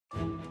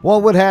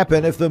What would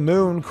happen if the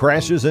moon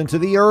crashes into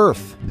the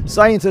Earth?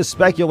 Scientists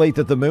speculate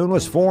that the moon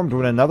was formed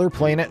when another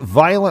planet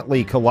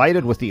violently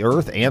collided with the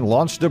Earth and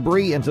launched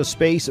debris into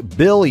space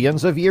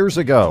billions of years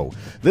ago.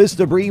 This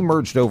debris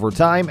merged over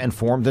time and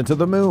formed into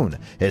the moon.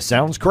 It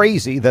sounds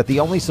crazy that the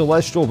only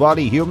celestial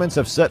body humans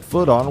have set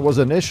foot on was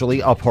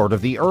initially a part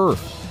of the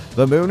Earth.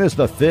 The moon is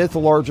the fifth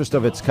largest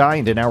of its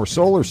kind in our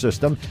solar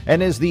system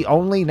and is the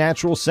only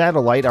natural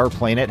satellite our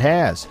planet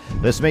has.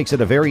 This makes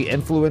it a very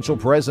influential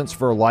presence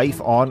for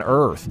life on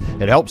Earth.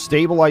 It helps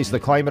stabilize the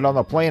climate on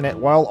the planet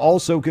while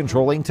also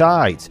controlling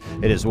tides.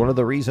 It is one of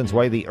the reasons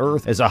why the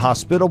Earth is a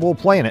hospitable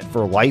planet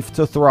for life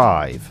to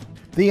thrive.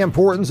 The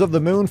importance of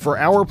the moon for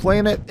our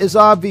planet is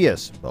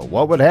obvious, but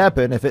what would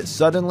happen if it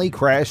suddenly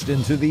crashed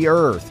into the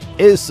Earth?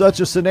 Is such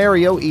a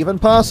scenario even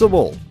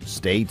possible?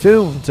 Stay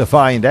tuned to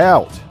find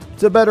out.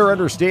 To better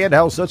understand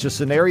how such a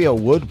scenario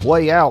would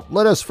play out,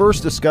 let us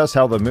first discuss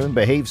how the moon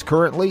behaves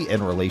currently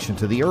in relation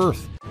to the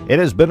Earth. It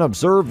has been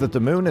observed that the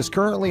moon is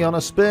currently on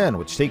a spin,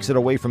 which takes it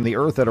away from the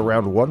Earth at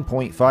around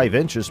 1.5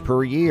 inches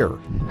per year.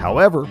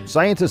 However,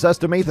 scientists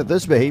estimate that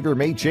this behavior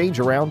may change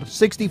around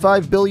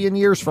 65 billion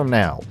years from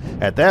now.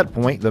 At that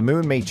point, the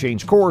moon may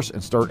change course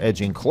and start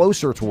edging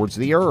closer towards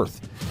the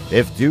Earth.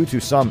 If due to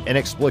some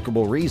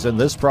inexplicable reason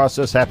this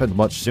process happened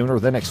much sooner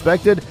than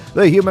expected,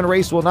 the human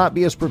race will not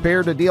be as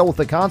prepared to deal with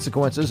the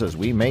consequences as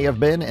we may have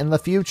been in the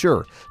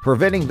future.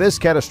 Preventing this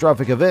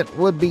catastrophic event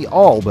would be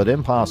all but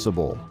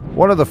impossible.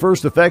 One of the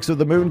first effects of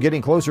the moon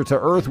getting closer to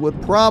Earth would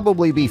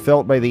probably be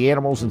felt by the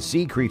animals and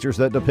sea creatures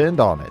that depend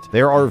on it.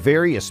 There are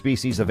various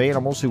species of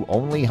animals who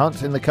only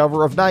hunt in the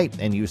cover of night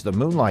and use the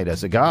moonlight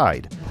as a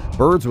guide.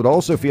 Birds would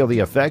also feel the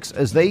effects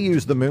as they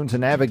use the moon to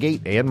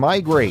navigate and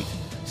migrate.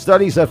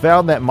 Studies have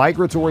found that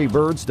migratory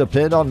birds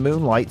depend on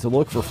moonlight to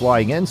look for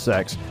flying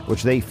insects,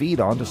 which they feed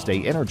on to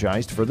stay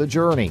energized for the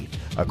journey.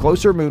 A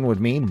closer moon would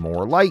mean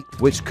more light,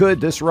 which could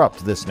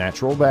disrupt this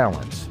natural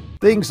balance.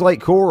 Things like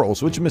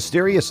corals, which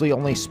mysteriously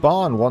only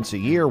spawn once a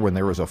year when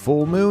there is a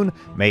full moon,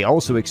 may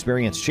also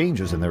experience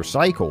changes in their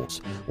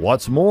cycles.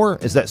 What's more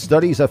is that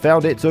studies have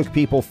found it took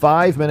people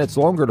 5 minutes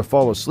longer to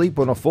fall asleep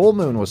when a full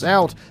moon was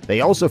out.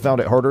 They also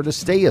found it harder to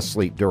stay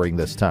asleep during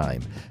this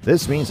time.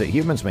 This means that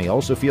humans may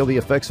also feel the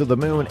effects of the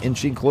moon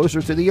inching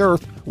closer to the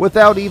Earth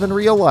without even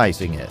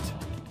realizing it.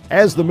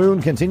 As the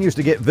moon continues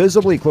to get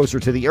visibly closer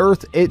to the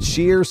Earth, its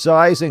sheer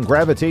size and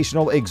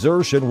gravitational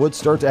exertion would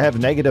start to have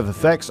negative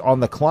effects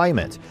on the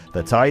climate.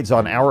 The tides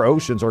on our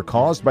oceans are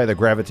caused by the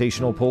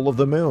gravitational pull of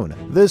the moon.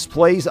 This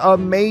plays a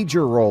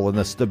major role in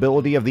the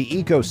stability of the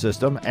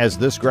ecosystem, as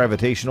this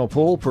gravitational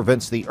pull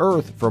prevents the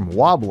Earth from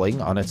wobbling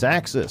on its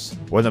axis.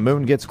 When the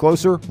moon gets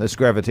closer, this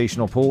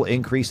gravitational pull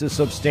increases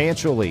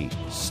substantially,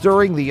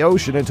 stirring the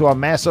ocean into a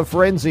massive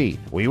frenzy.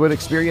 We would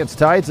experience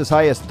tides as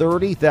high as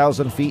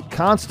 30,000 feet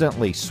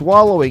constantly,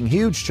 swallowing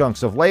huge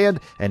chunks of land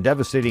and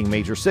devastating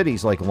major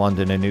cities like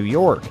London and New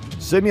York.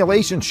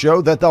 Simulations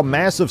showed that the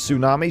massive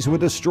tsunamis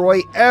would destroy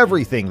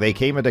everything they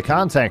came into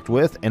contact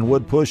with and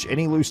would push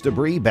any loose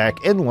debris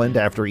back inland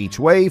after each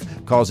wave,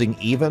 causing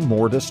even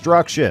more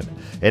destruction.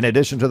 In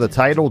addition to the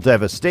tidal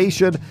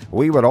devastation,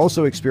 we would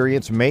also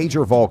experience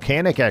major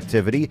volcanic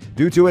activity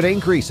due to an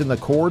increase in the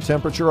core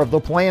temperature of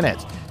the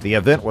planet. The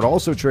event would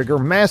also trigger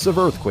massive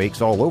earthquakes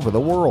all over the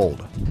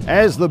world.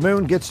 As the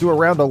moon gets to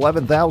around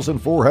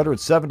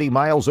 11,470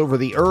 miles over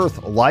the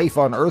Earth, life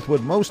on Earth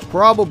would most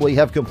probably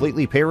have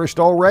completely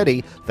perished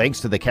already, thanks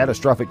to the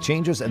catastrophic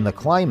changes in the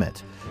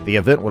climate. The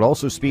event would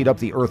also speed up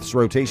the Earth's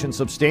rotation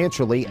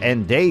substantially,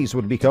 and days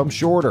would become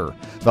shorter.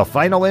 The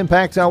final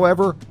impact,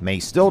 however, may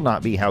still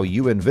not be how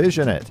you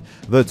envision it.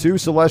 The two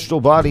celestial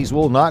bodies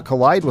will not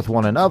collide with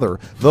one another.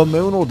 The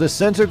moon will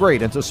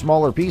disintegrate into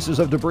smaller pieces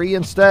of debris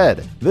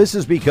instead. This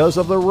is because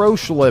of the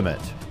Roche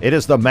limit. It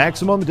is the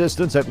maximum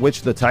distance at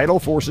which the tidal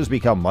forces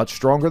become much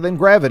stronger than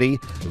gravity.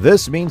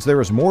 This means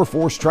there is more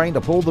force trying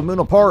to pull the moon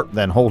apart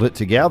than hold it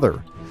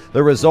together.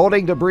 The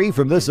resulting debris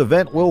from this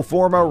event will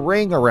form a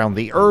ring around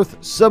the Earth,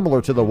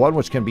 similar to the one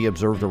which can be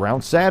observed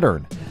around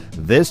Saturn.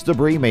 This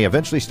debris may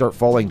eventually start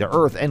falling to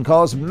Earth and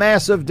cause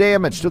massive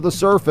damage to the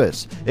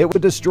surface. It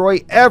would destroy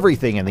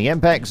everything in the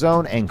impact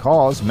zone and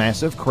cause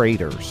massive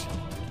craters.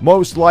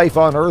 Most life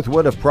on Earth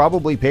would have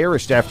probably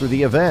perished after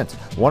the event.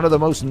 One of the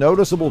most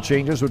noticeable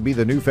changes would be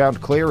the newfound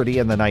clarity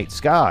in the night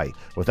sky.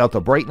 Without the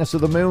brightness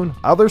of the moon,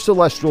 other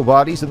celestial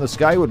bodies in the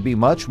sky would be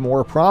much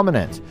more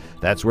prominent.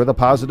 That's where the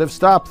positives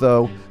stop,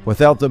 though.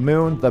 Without the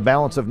moon, the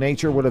balance of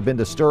nature would have been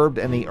disturbed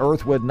and the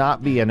Earth would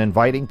not be an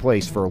inviting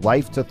place for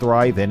life to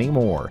thrive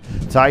anymore.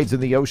 Tides in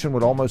the ocean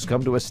would almost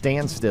come to a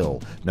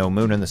standstill. No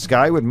moon in the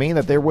sky would mean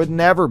that there would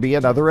never be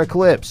another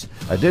eclipse.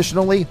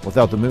 Additionally,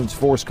 without the moon's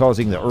force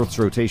causing the Earth's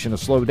rotation to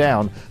slow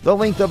down, the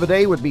length of a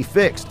day would be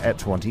fixed at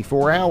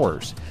 24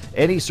 hours.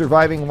 Any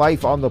surviving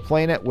life on the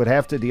planet would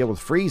have to deal with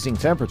freezing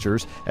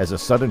temperatures, as a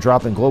sudden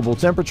drop in global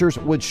temperatures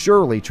would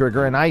surely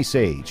trigger an ice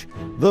age.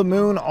 The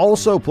moon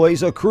also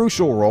plays a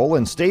crucial role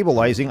in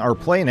stabilizing our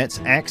planet's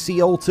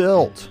axial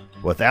tilt.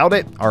 Without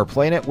it, our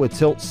planet would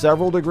tilt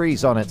several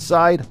degrees on its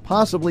side,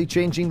 possibly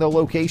changing the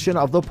location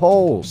of the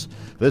poles.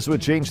 This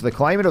would change the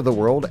climate of the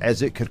world,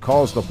 as it could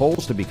cause the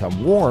poles to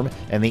become warm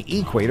and the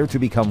equator to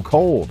become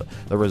cold.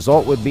 The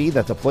result would be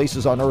that the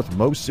places on Earth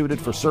most suited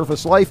for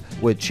surface life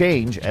would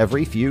change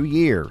every few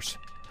years.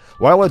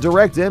 While a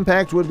direct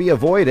impact would be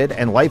avoided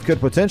and life could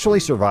potentially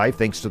survive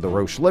thanks to the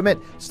Roche limit,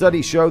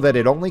 studies show that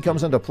it only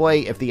comes into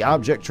play if the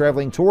object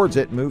traveling towards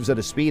it moves at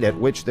a speed at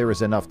which there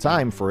is enough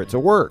time for it to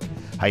work.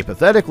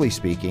 Hypothetically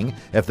speaking,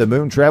 if the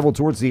moon traveled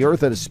towards the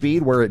Earth at a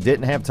speed where it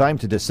didn't have time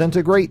to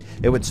disintegrate,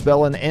 it would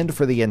spell an end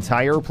for the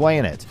entire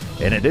planet.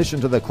 In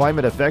addition to the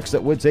climate effects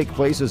that would take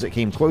place as it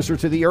came closer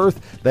to the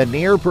Earth, the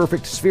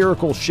near-perfect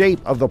spherical shape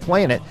of the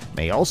planet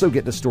may also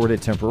get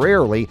distorted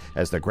temporarily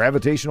as the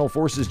gravitational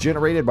forces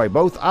generated by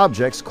both objects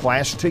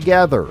clash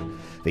together.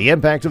 The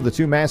impact of the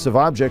two massive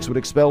objects would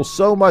expel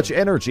so much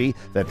energy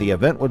that the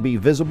event would be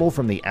visible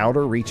from the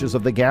outer reaches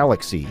of the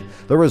galaxy.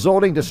 The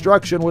resulting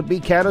destruction would be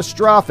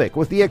catastrophic,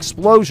 with the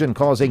explosion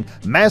causing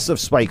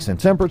massive spikes in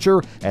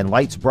temperature and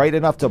lights bright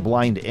enough to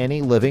blind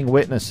any living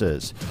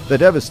witnesses. The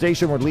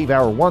devastation would leave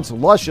our once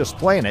luscious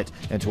planet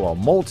into a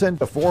molten,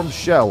 deformed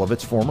shell of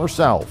its former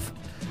self.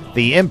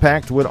 The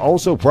impact would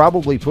also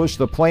probably push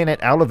the planet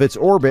out of its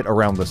orbit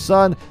around the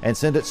sun and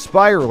send it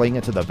spiraling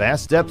into the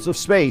vast depths of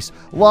space,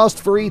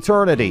 lost for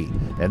eternity.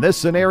 In this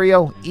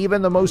scenario,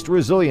 even the most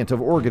resilient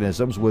of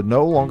organisms would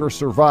no longer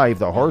survive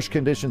the harsh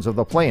conditions of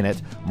the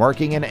planet,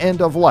 marking an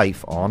end of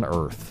life on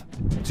Earth.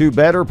 To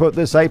better put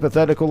this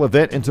hypothetical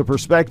event into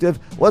perspective,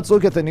 let's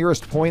look at the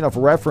nearest point of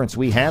reference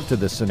we have to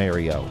this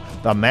scenario.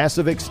 The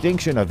massive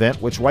extinction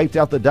event which wiped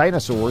out the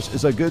dinosaurs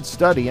is a good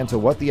study into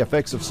what the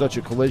effects of such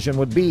a collision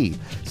would be.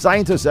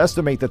 Scientists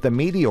estimate that the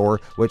meteor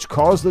which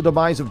caused the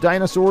demise of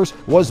dinosaurs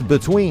was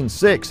between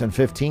 6 and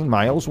 15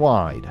 miles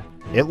wide.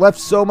 It left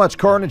so much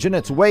carnage in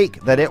its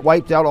wake that it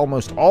wiped out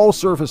almost all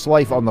surface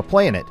life on the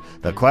planet.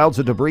 The clouds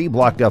of debris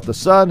blocked out the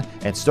sun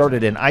and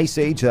started an ice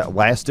age that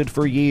lasted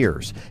for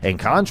years. In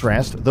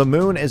contrast, the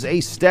moon is a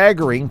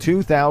staggering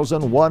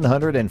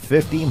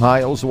 2,150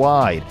 miles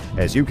wide.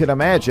 As you can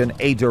imagine,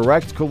 a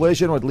direct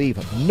collision would leave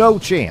no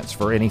chance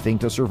for anything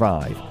to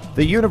survive.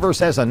 The universe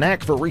has a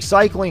knack for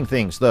recycling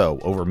things, though.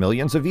 Over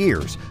millions of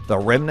years, the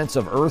remnants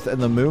of Earth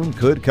and the moon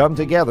could come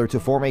together to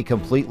form a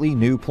completely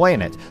new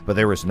planet, but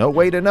there is no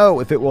way to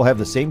know if it will have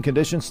the same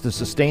conditions to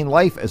sustain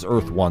life as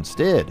Earth once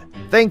did.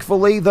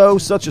 Thankfully, though,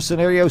 such a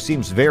scenario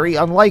seems very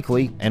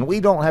unlikely, and we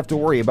don't have to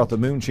worry about the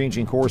moon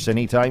changing course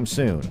anytime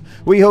soon.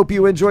 We hope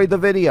you enjoyed the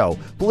video.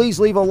 Please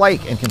leave a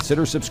like and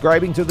consider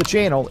subscribing to the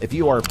channel if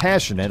you are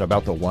passionate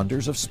about the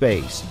wonders of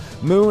space.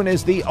 Moon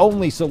is the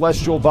only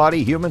celestial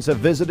body humans have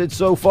visited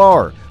so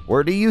far.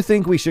 Where do you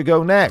think we should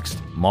go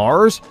next?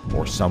 Mars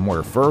or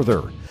somewhere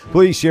further?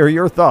 Please share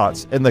your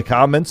thoughts in the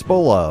comments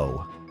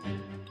below.